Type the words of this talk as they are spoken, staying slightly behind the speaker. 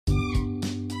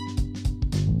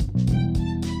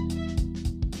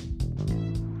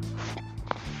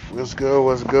What's good?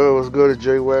 What's good? What's good? It's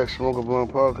J Wax Smoke a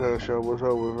Blunt Podcast Show. What's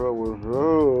up? What's up? What's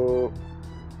up?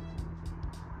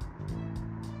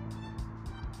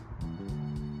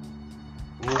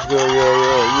 What's good?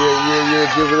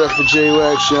 Yeah. Give it up for J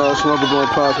Wax, y'all. Smoke a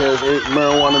Blunt Podcast. 8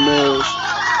 Marijuana Mills.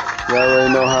 Y'all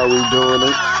already know how we doing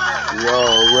it.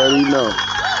 Y'all already know.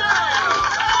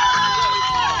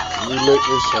 We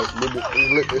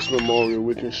lit this Memorial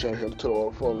Weekend. Shout out to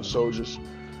all fallen soldiers.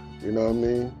 You know what I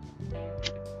mean?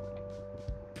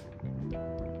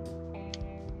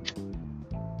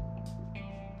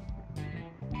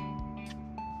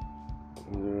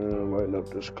 Lighting up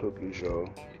this cookies, y'all.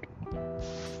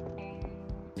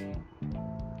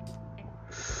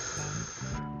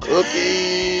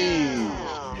 Cookies!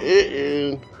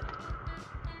 Hitting.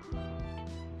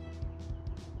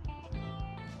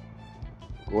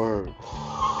 Word.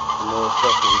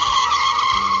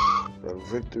 The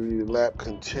victory lap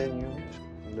continues.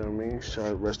 You know what I mean?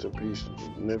 Shout rest in peace to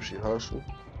Nipsey Hussle.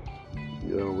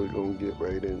 You know, we're gonna get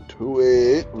right into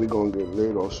it. We're gonna get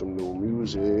lit on some new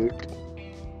music.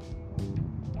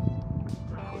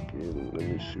 Fucking, let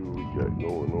me see what we got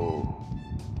going on.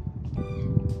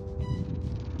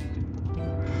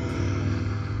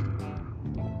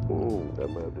 I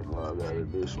might have to log out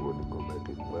of this one to go back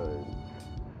in mine.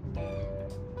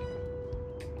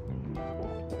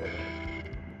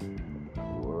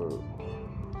 Word.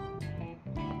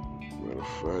 Matter of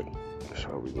fact, that's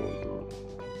how we gonna do it.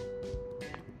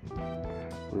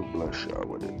 We'll bless y'all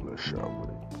with it.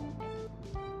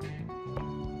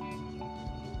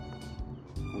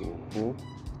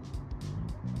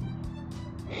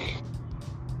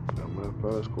 Now,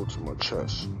 let's go to my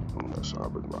chest. That's how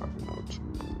I've been rocking out to.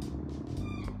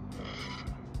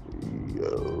 Yo.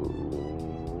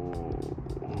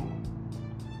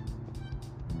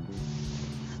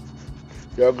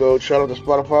 Y'all go shout out to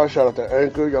Spotify, shout out to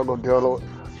Anchor. Y'all go download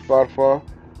Spotify,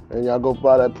 and y'all go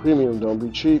buy that premium. Don't be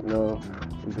cheap now.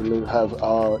 You can have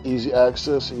easy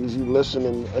access, easy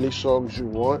listening to any songs you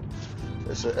want.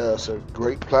 It's a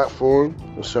great platform,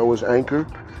 and so is Anchor.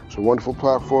 It's a wonderful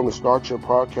platform to start your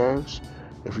podcast.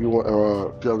 If you want,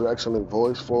 if you have an excellent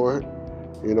voice for it,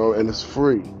 you know, and it's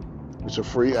free. It's a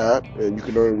free app, and you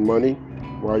can earn money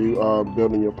while you are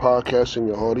building your podcast and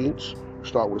your audience.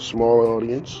 Start with a smaller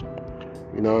audience.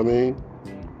 You know what I mean?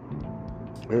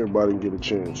 Everybody can get a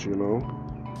chance, you know?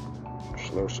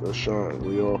 Let's shine.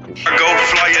 We all can shine. I go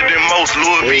flyer than most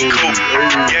Louis V. Coop.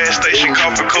 Gas station,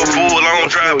 coffee cup full, I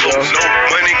don't drive boats. No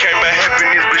money came by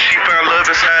happiness, but she found love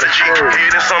inside a Jeep.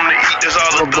 Head and something to eat, that's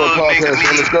all a thug nigga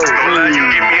need. Don't lie, you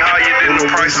get me higher than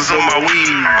the prices of my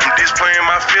weed. I'm displaying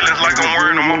my feelings like I'm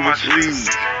wearing them on my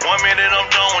sleeves. 1 minute I'm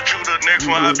done with you, the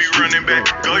next one I be running back.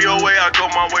 Go your way, I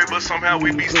go my way, but somehow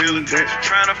we be still attached.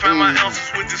 Trying to find my ounces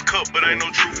with this cup, but ain't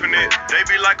no truth in that. They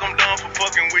be like I'm done for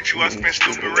fucking with you, I spend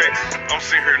stupid racks. I'm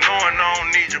sitting here knowing I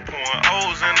don't need you, pouring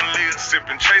O's in the lid,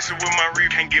 sipping, chasing with my reef.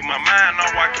 Can't get my mind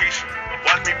off Waukesha.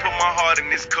 Watch me put my heart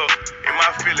in this cup. In my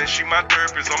feelings, she my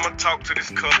therapist, I'ma talk to this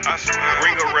cup. I swear,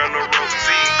 ring around the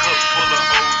rosy, cup full of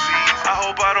OZs. I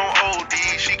hope I don't OD,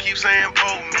 she keeps saying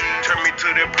pull me. Turn me to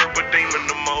that purple demon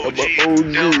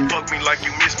emoji. Don't fuck me like you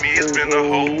miss me, it's been a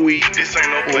whole week. This ain't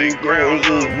no playground,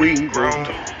 look, we grown.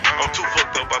 I'm too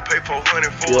fucked up, I pay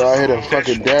 400 for it. Yo, I hit a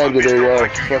fucking dab today, y'all.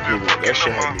 Fucking, that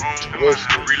shit had me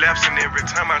twisted. Relapsing every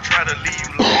time I try to leave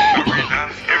low. I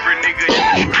realize every nigga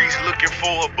in the streets looking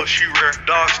for her, but she rare.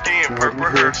 Dark skin, purple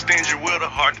hair, stingy with a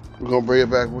heart. We're gonna bring it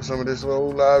back with some of this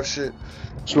old live shit.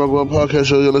 Smoke One Podcast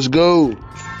Show, yo, let's go.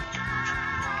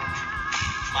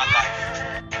 My life.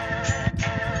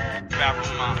 Barrel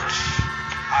Munch.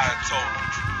 I had told him.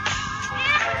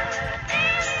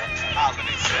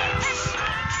 Holiday sounds.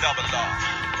 Double R.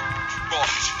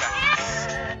 Rocket Records.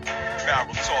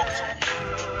 Barrel talk to me.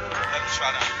 Let him try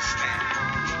to understand.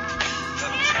 Let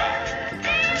him try,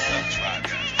 guys.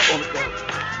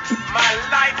 My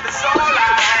life is all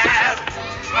I have.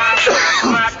 My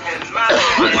pen.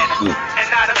 And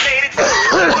I done made it through.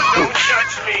 Don't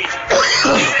judge me.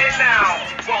 Say now,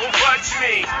 won't budge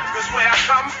me. Cause where I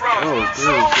come from,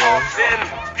 so often,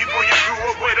 people you grew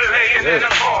up with are laying in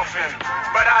a coffin.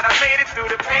 But I done made it through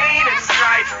the pain and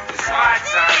strife. It's my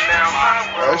time now,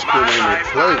 my world, my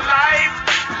life.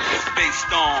 It's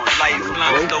based on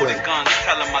lifelines, loaded guns,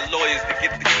 telling my lawyers to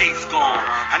get the case gone.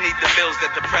 I need the bills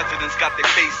that the president's got their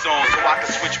face on, so I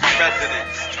can switch my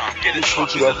residence. Get it to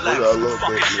the left,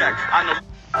 fuck it, Jack. I know.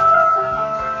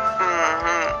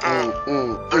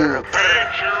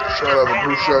 Shout out to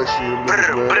Blue Shiesty and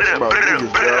niggas, man. That's my niggas,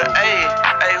 y'all.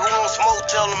 Hey, who won't smoke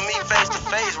telling me face to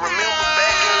face? Remember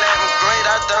back in 11th grade,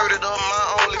 I dirted up my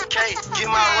only case. Get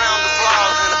my round of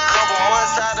applause in a couple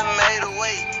months, I done made a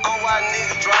way. On why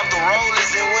niggas drop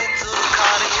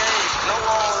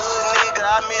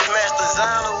mismatched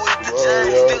designer with the Oh,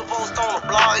 jacket. yeah. Still post on the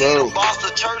blog, he Bro. the boss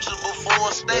of churches before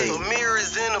a state.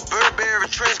 Mirrors in a Burberry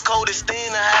trench coat, it's thin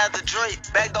to hide the drape.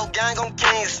 Backdoor gang on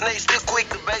King Snake, still quick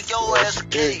to back your ass a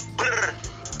cake.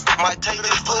 Might take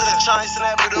this foot of chain,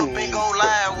 snap it up and go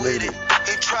live with it.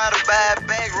 He try to buy it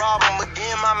back, rob him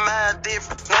again, my mind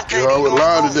different. No can't Y'all be with gon'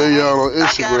 live smoke today, with y'all me. on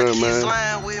I got a Instagram, kid man.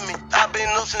 flying with me. I been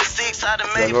up since 6, I done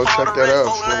made Y'all go check that out.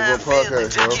 Snowball Podcast,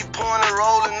 Just y'all. keep pouring and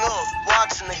rolling up.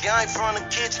 Watching the game from the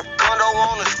kitchen. Condo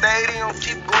on the stadium,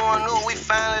 keep going up. We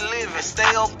finally living. Stay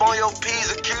up on your P's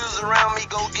and Q's around me.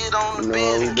 Go get on the You know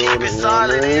how we business. doing Keep it, it you know what I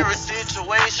solid mean? every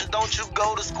situation. Don't you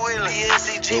go to squilling.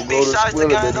 PSCG, Don't go big to shots, the squilling,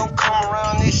 gang baby. don't come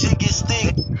around. This shit get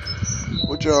sticky.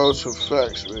 What y'all some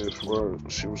facts, man, for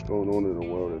see what's going on in the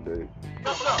world today?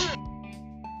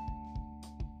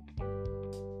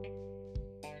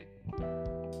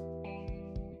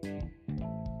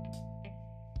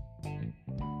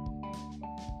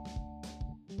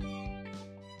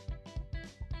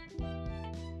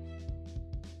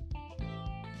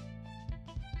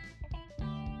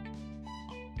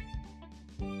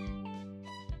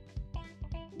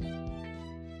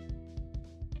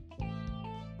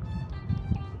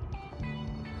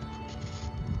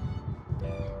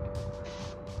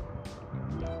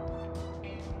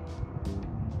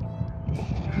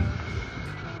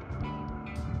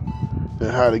 And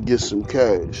how to get some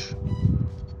cash.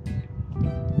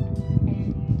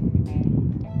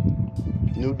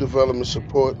 New developments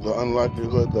support the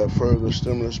unlikelihood that further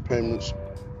stimulus payments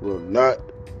will not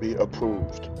be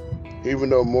approved, even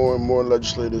though more and more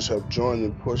legislators have joined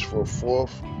in push for a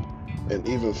fourth and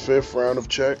even fifth round of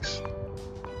checks.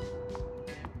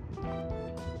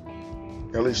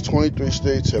 At least 23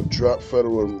 states have dropped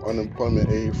federal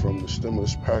unemployment aid from the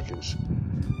stimulus package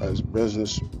as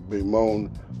business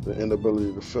bemoan the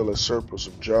inability to fill a surplus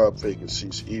of job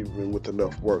vacancies even with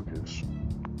enough workers.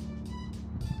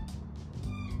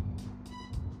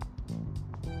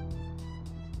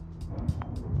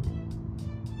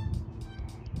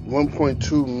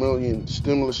 $1.2 million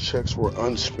stimulus checks were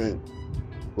unspent,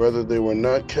 whether they were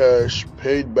not cash,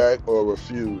 paid back, or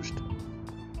refused.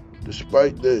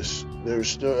 Despite this, there is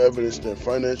still evidence that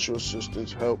financial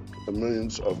assistance helped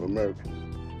millions of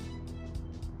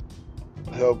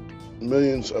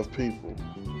people.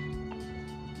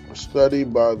 A study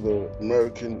by the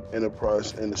American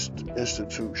Enterprise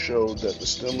Institute showed that the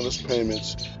stimulus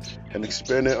payments and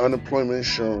expanded unemployment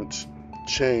insurance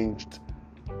changed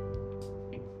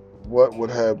what would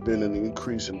have been an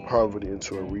increase in poverty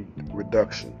into a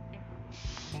reduction.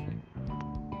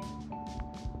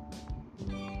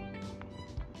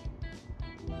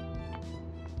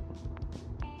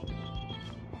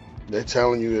 They're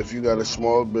telling you if you got a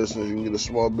small business, you can get a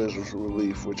small business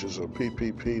relief, which is a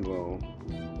PPP loan.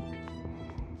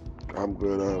 I'm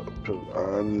good.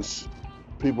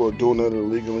 People are doing that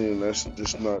illegally, and that's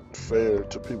just not fair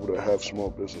to people that have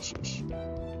small businesses.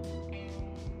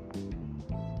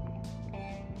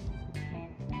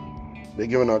 They're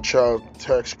giving out child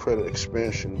tax credit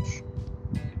expansions.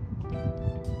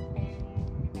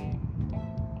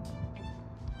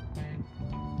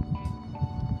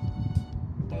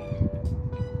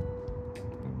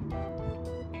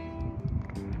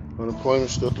 Unemployment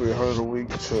still 300 a week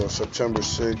till September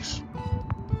 6th.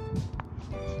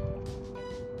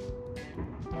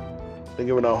 They're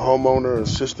giving out homeowner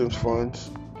assistance funds.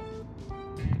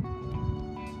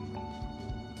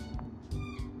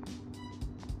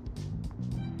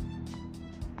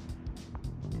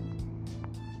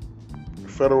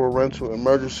 Federal rental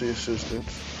emergency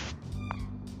assistance.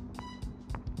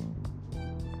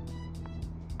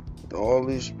 All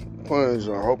these plans,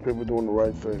 I hope people are doing the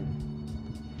right thing.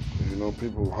 You know,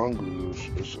 people are hungry.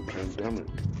 It's a pandemic.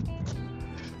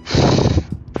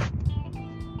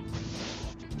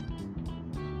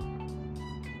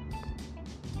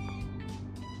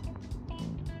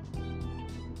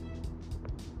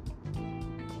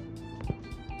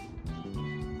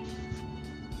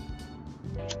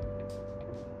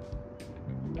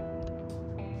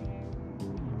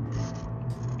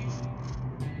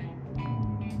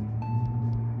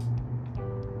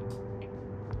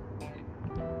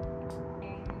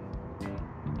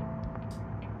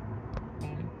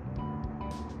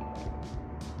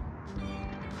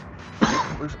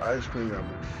 This ice cream got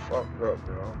me fucked up,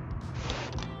 y'all.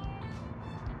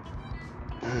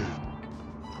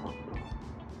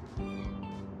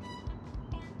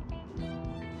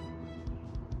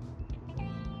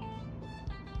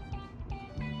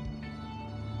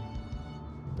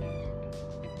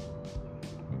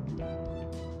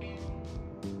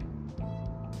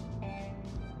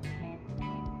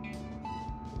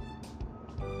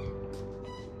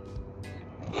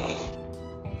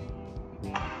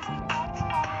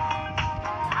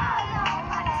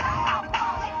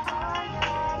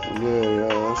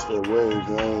 That's their waves,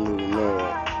 and I ain't even know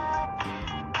that.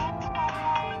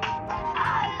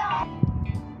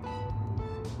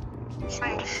 That's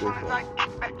my shit, though. Every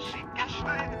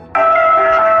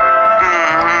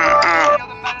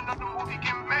other night another movie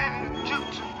get mad. Drip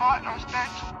too hard, don't stand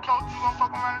too close, you gon'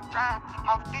 fuck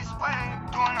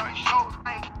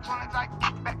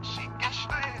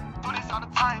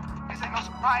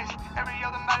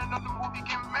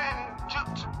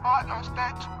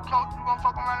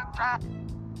around and drown.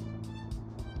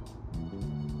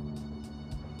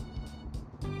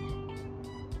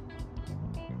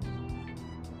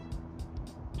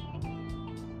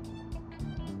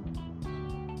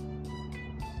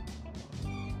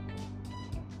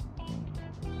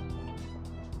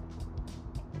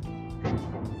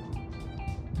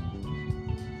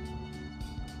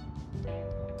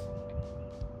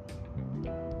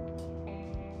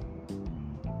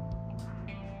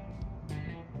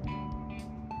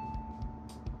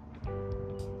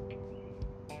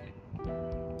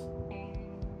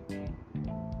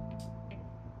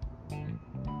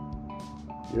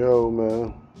 Yo,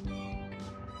 man.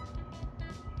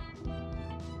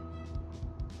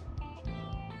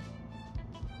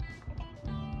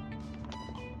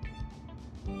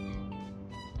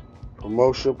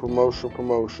 Promotion,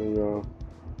 y'all.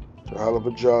 It's a hell of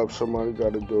a job. Somebody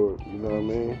got to do it. You know what I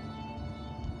mean?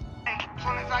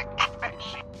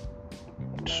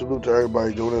 Salute to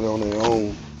everybody doing it on their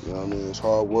own. You know what I mean? It's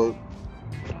hard work.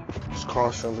 It's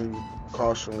constantly, you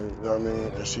know what I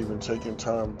mean? It's even taking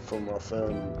time from my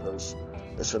family because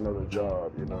it's another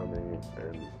job, you know what I mean?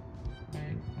 And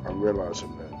I'm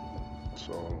realizing that.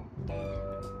 So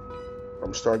I'm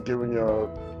gonna start giving y'all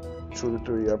 2 to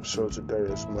 3 episodes a day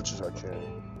as much as I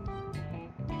can.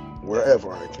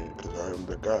 Wherever I can, because I am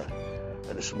the guy.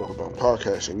 And it's about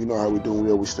podcasting. You know how we do,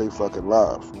 we always stay fucking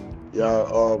live.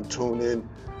 Y'all tune in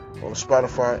on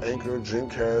Spotify, Anchor,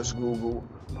 Dreamcast, Google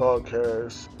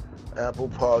Podcasts, Apple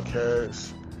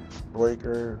Podcasts,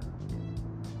 Breaker.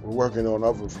 We're working on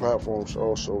other platforms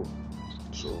also.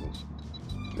 So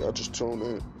y'all just tune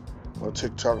in. On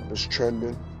TikTok, it's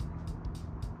trending.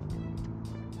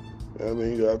 You know what I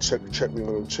mean? Y'all check me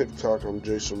on TikTok. I'm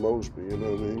Jason Mosby, you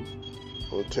know what I mean?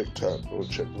 On TikTok, go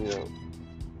check me out.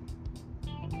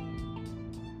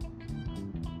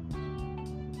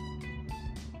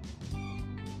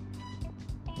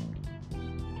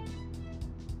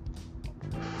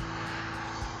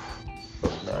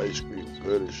 Ice cream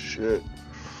good as shit.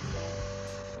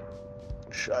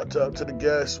 Shout out to the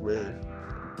gas man.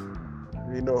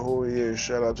 You know who he is.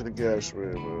 Shout out to the gas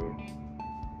man.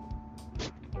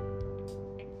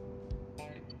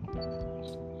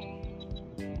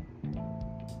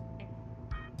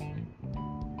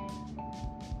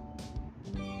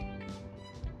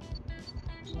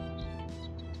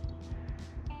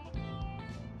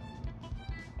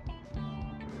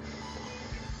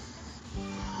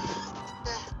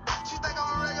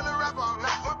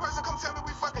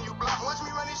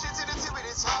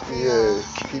 Yeah,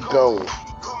 keep going.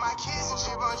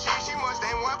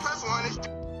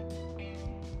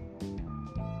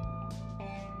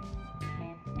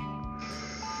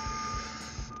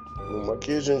 Well, my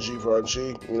kids in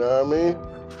Givenchy, you know what I mean?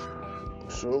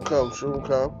 Soon come.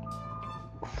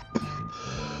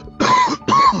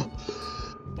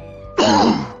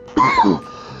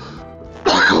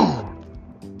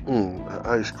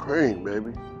 Ice cream,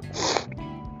 baby.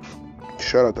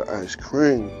 Shout out to Ice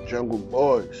Cream, Jungle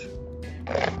Boys.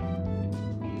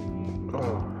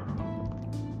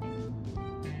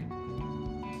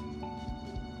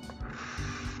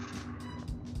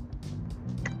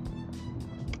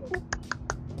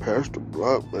 Pass the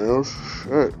block, man.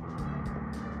 Shit.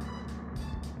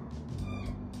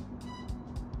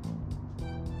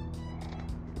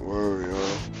 Word,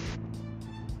 y'all.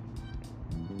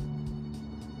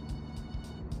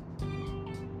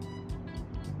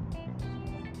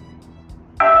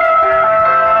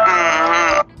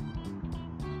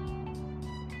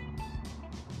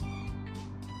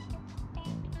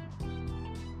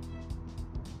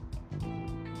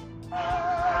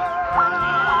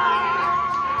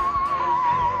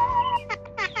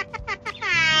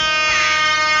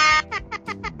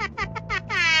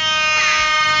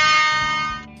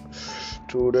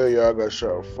 Tuned in, y'all. Got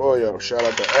shout for y'all. Shout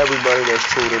out to everybody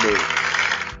that's tuning in.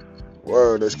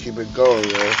 Word, let's keep it going,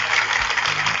 y'all.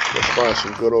 Let's find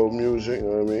some good old music, you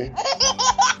know what I mean?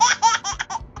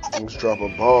 Let's drop a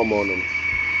bomb on them.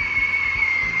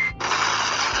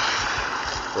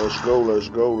 Let's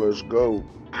go.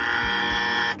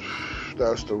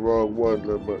 That's the wrong one,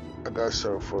 but I got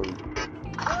something for you.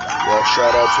 Y'all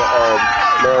shout out to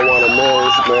Marijuana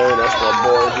Mills, man. That's my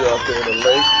boy here out there in the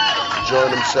lake.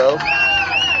 Enjoying himself.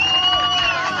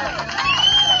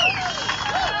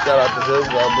 Shout out to him.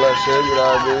 God bless him. You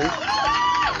know what I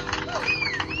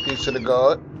mean? Peace to the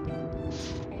God.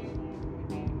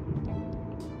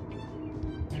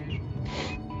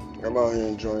 I'm out here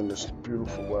enjoying this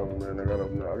beautiful weather, man. I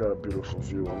got a beautiful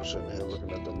view. I'm sitting here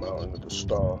looking at the mountain at the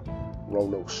star,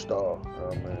 Roanoke Star.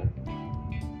 Oh, man.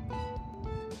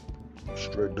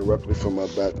 Straight directly from my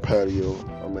back patio.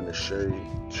 I'm in the shade,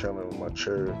 chilling with my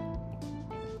chair. You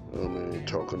know what I mean?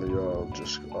 Talking to y'all,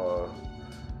 just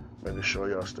making sure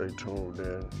y'all stay tuned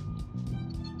in.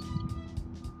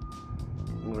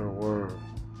 Word.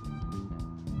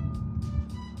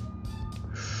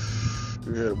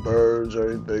 You hear the birds,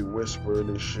 everything whispering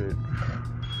and shit.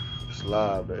 It's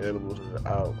live, the animals are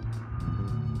out.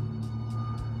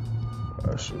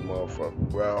 I see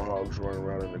motherfucking groundhogs running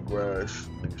around in the grass.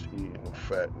 Niggas eating them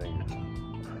fat niggas.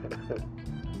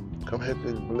 Come hit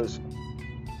this blizzard.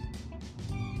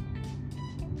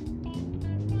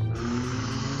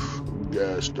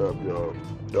 Gassed up, y'all.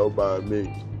 Don't mind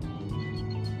me.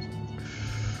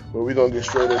 But we gonna get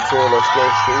straight into it. Let's go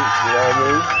straight. You know what I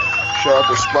mean? Shout out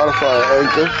to Spotify and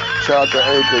Anchor. Shout out to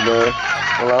Anchor, man.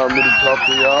 Allowing me to talk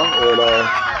to y'all and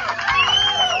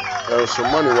earn some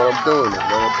money while I'm doing it,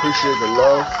 man. I appreciate the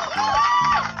love.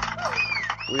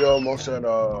 We almost at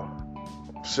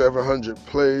 700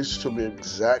 plays to be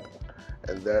exact,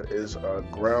 and that is a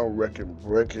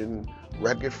ground-breaking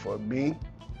record for me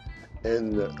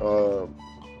in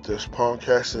this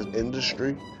podcasting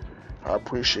industry. I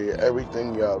appreciate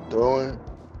everything y'all doing,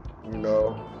 you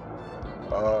know.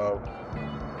 I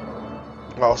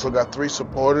also got 3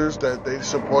 supporters that they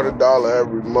support $1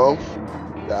 every month.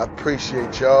 I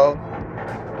appreciate y'all.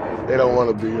 They don't want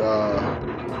to be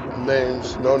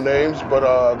no names, but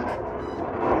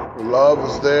the love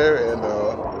is there, and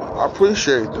I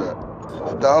appreciate that.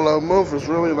 $1 a month is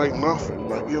really like nothing.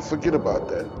 Like, you'll forget about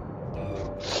that.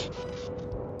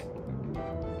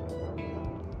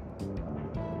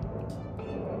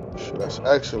 That's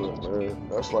excellent, man.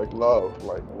 That's like love,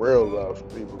 like real love,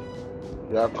 people.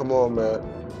 Y'all, come on, man.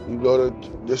 You go to,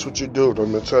 this what you do, I'm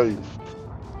gonna tell you.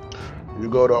 You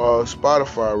go to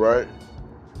Spotify, right?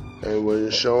 And when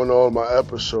you're showing all my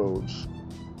episodes,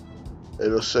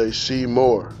 it'll say see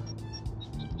more.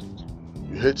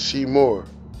 You hit see more,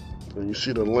 and you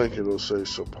see the link, it'll say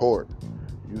support.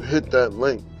 You hit that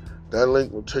link. That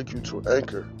link will take you to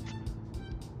Anchor.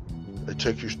 It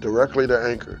takes you directly to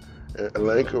Anchor. And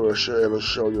Anchor will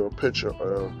show you a picture.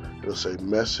 It'll say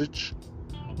message,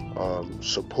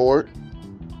 support,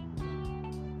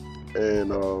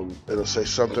 and it'll say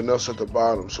something else at the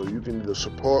bottom. So you can either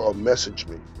support or message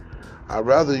me. I'd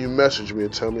rather you message me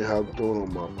and tell me how I'm doing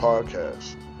on my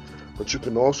podcast. But you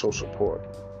can also support.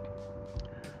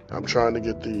 I'm trying to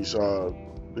get these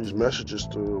messages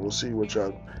through. We'll see what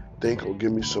y'all think, or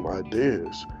give me some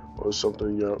ideas, or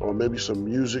something, or maybe some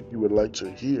music you would like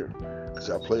to hear. Because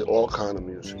I play all kind of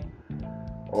music,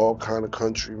 all kind of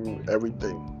country,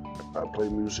 everything. I play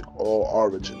music, all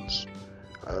origins.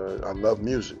 I love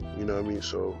music, you know what I mean?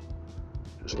 So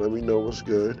just let me know what's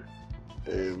good,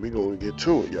 and we gonna get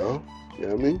to it, y'all. You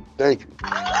know what I mean? Thank you.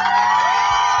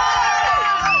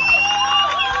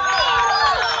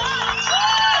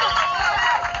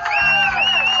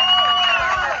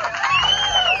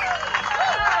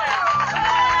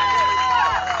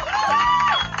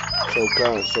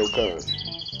 So kind.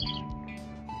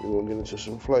 We're gonna get into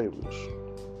some flavors.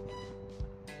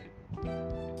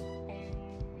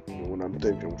 And when I'm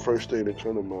thinking, first thing that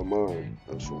come to my mind,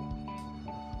 that's what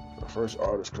the first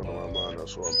artist come to my mind,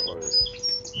 that's what I'm playing.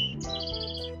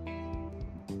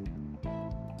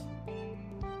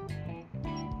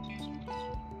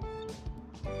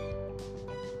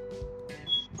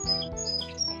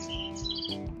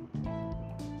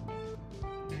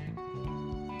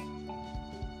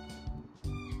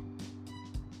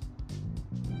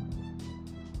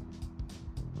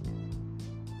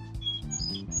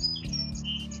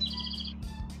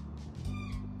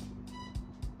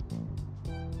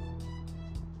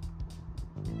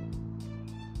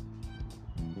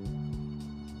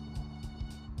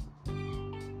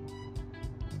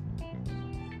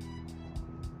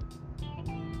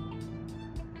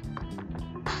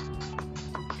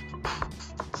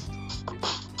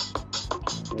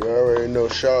 You already know.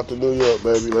 Shout out to New York,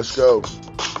 baby. Let's go.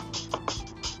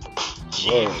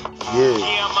 Yeah.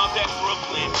 I'm out at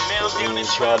Brooklyn. Now down in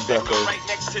Tribeca. Right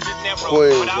next legs to the narrow.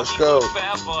 Queens, But I'll let's be go. good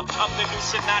forever. I'm the new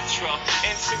Sinatra.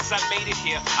 And since I made it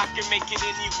here, I can make it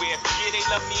anywhere. Yeah, they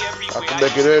love me everywhere. I can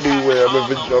make it anywhere. I'm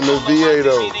in VA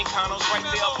though.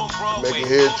 Make it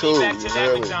here too. You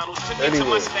hear me?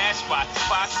 Anywhere.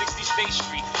 560 State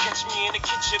Street. Catch me in the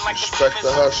kitchen like Respect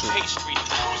the hustle. pastry.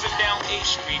 Cruising down A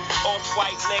Street,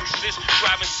 off-white Lexus.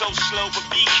 Driving so slow, but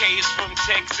BK is from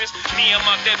Texas. Me, I'm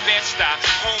out that Bed-Stuy,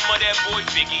 home of that boy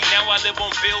Biggie. Now I live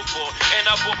on Billboard, and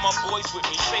I brought my boys with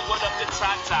me. Say what up to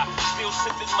Tata, still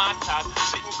sipping my top.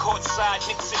 Sitting courtside,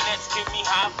 Knicks and Nets give me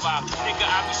high five. Nigga,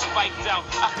 I be spiked out,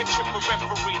 I can trip a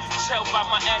referee. Tell by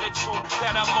my attitude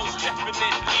that I most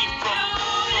definitely from.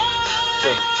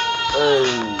 Hey.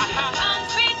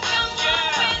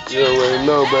 You already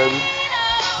know, baby.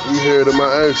 You hear it in my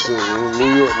accent, man.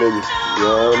 New York niggas. You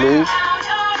know what I mean?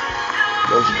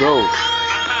 Let's go.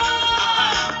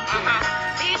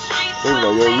 They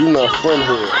like, yo, you not from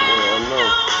here. Yeah, I know.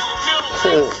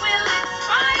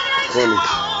 Funny.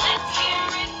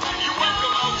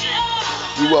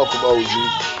 You welcome, OG.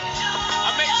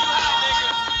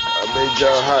 I made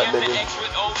y'all hot, nigga.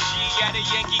 At a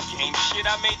Yankee game. Shit,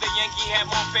 I made the Yankee hat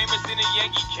more famous than a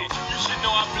Yankee can. You should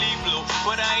know I bleed blue,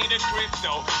 but I ain't a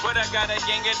crypto. But I got a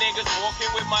gang of niggas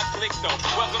walking with my click though.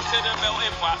 Welcome to the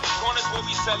melting pot. Corners where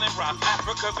we selling rock.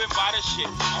 Africa been by the shit.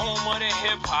 Home of the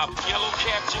hip hop. Yellow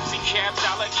cap, gypsy cap,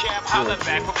 dollar cap, holla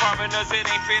back. For foreigners, it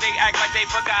ain't fair. They act like they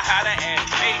forgot how to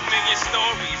act. 8 million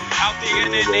stories out there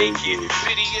in the naked.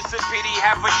 Pity, it's a pity.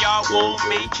 Half of y'all won't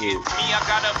make it. Me, I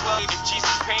got a plug. Jesus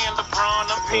paying LeBron,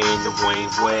 I'm paying Dwayne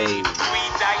Wade. 3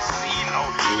 dice CeeLo,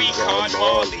 3 card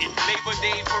Marley. Labor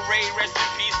Day parade, rest in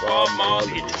peace, Bob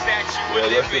Marley. Statue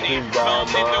of Liberty, long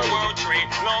live the World Trade,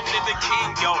 long live the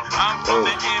King, yo. I'm from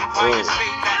the Empire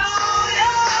State.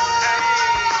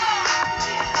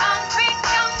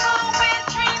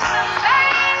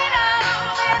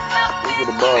 Look at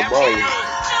the Bob Marley.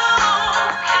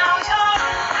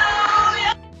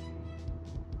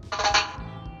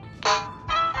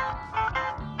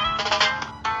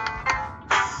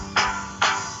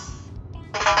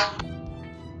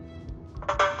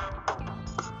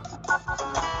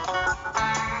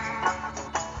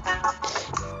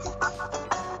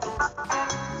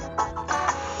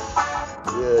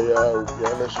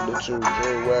 Y'all listening to J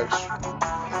Wax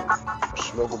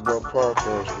Smoke a Blunt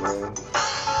Podcast, man.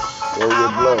 Roll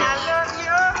your blunts.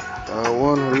 I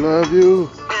wanna love you.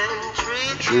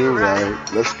 True right.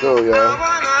 Let's go, y'all.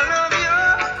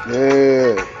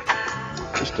 Yeah.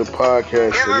 It's the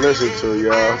podcast to listen to,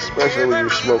 y'all. Especially when you're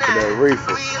smoking that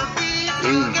reefer.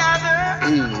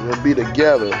 We'll be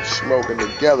together, smoking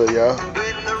together, y'all.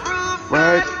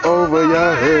 Right over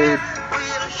your head.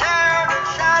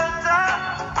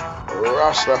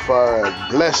 Rastafari,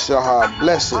 bless your heart,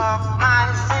 bless it.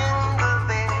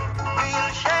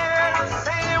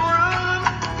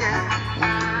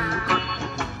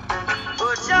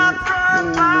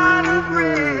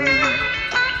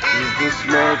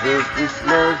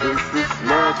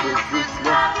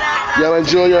 Y'all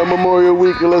enjoy your Memorial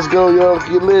Weekend. Let's go, y'all.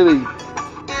 Get litty.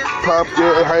 Pop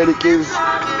your Heineken.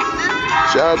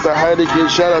 Shout out to Heineken.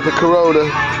 Shout out to Corona.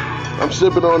 I'm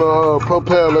sipping on a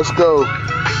Propel. Let's go.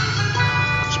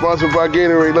 Sponsored by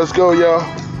Gatorade. Let's go, y'all.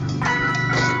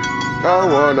 I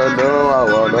wanna know how.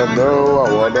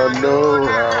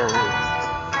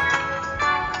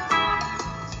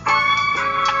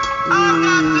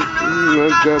 I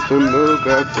got to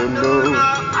know.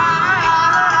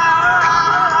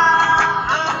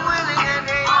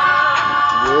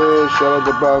 Yeah, shout out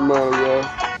to Bob Marley, y'all.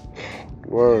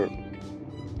 Word.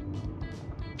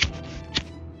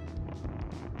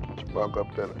 Spark up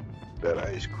that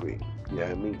ice cream. Yeah,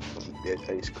 I mean, that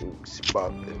ice cream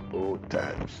sparkling all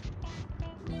times.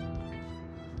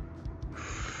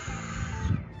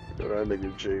 Yo, that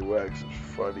nigga J Wax is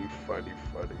funny.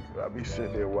 I be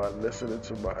sitting there while listening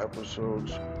to my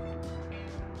episodes,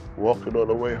 walking on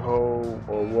the way home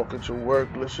or walking to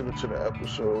work, listening to the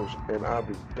episodes, and I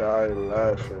be dying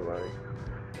laughing. Like,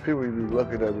 people be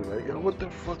looking at me like, yo, what the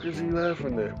fuck is he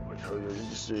laughing at? Like, yo, you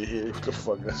just sit here, what the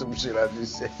fuck? That's some shit I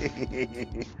just say.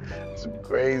 Some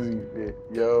crazy shit.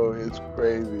 Yo, it's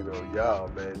crazy though. Y'all,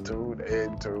 man, tune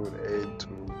in.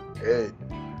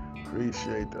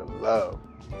 Appreciate the love.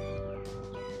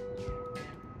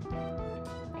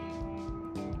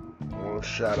 I want to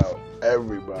shout out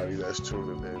everybody that's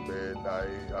tuning in, man.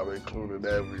 I'm including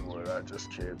everyone. I just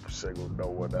can't single no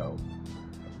one out.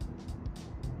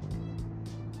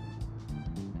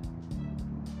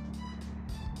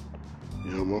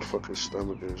 Yo, my fucking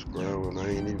stomach is growling. I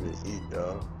ain't even eat,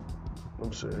 y'all.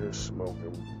 I'm sitting here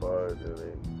smoking bud and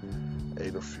then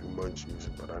ate a few munchies,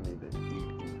 but I need to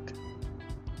eat.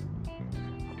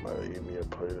 Might hear me and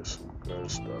play some good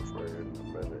stuff right in a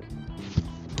minute.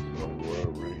 Don't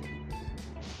worry.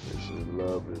 It's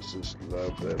this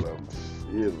love that I'm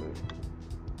feeling.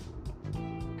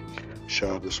 Shout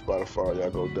out to Spotify.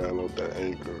 Y'all go download that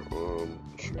Anchor. So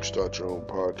you start your own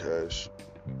podcast.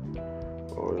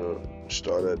 Or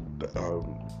start at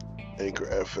Anchor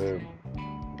FM.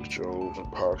 Get your own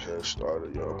podcast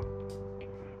started, y'all.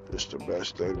 It's the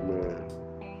best thing, man.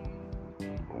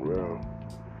 For real.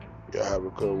 Y'all have a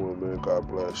good one, man. God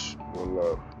bless. One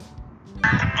love.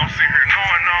 I'm sitting here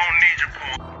knowing I don't need your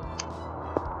point.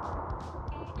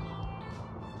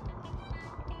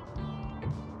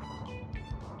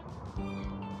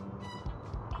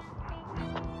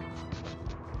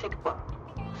 Take a buck.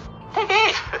 Take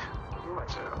it.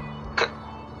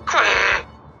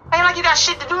 Ain't like you got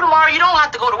shit to do tomorrow. You don't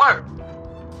have to go to work.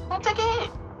 Don't take it.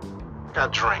 Got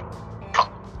a drink.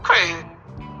 Craig,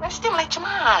 man, stimulate your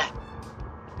mind.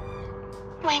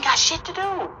 You ain't got shit to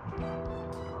do.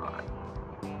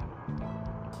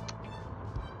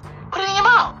 Put it in your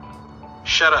mouth.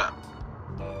 Shut up.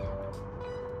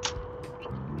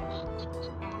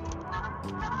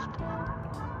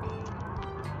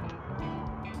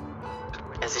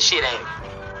 That's the shit, ain't it?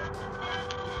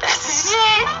 That's the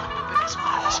shit.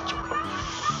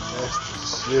 That's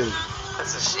the shit.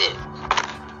 That's the shit.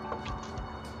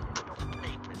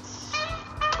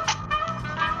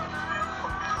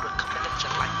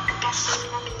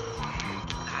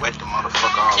 Wet the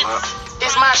motherfucker all up.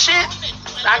 It's my shit.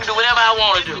 I can do whatever I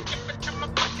want to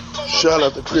do. Shout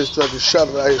out to Chris Tucker. Shout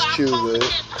out to Ice Cube, man.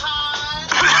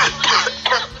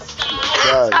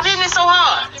 Stop hitting it so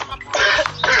hard.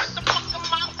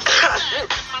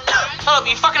 Hold up,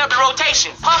 you fucking up the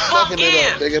rotation. Pump Fucking it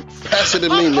gear. up, nigga. Pass it to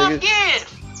me, Pump nigga. gear.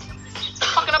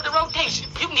 Fucking up the rotation.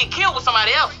 You can get killed with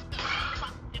somebody else.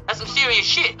 That's some serious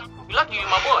shit. You lucky you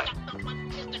my boy.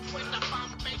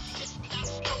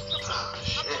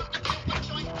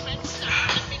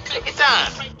 Take your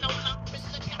time.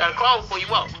 Gotta crawl before you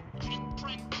walk.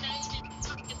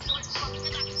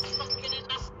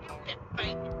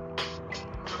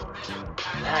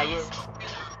 Nah, yeah.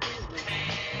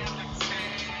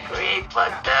 Craig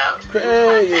fucked up.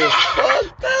 Craig is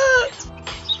fucked up.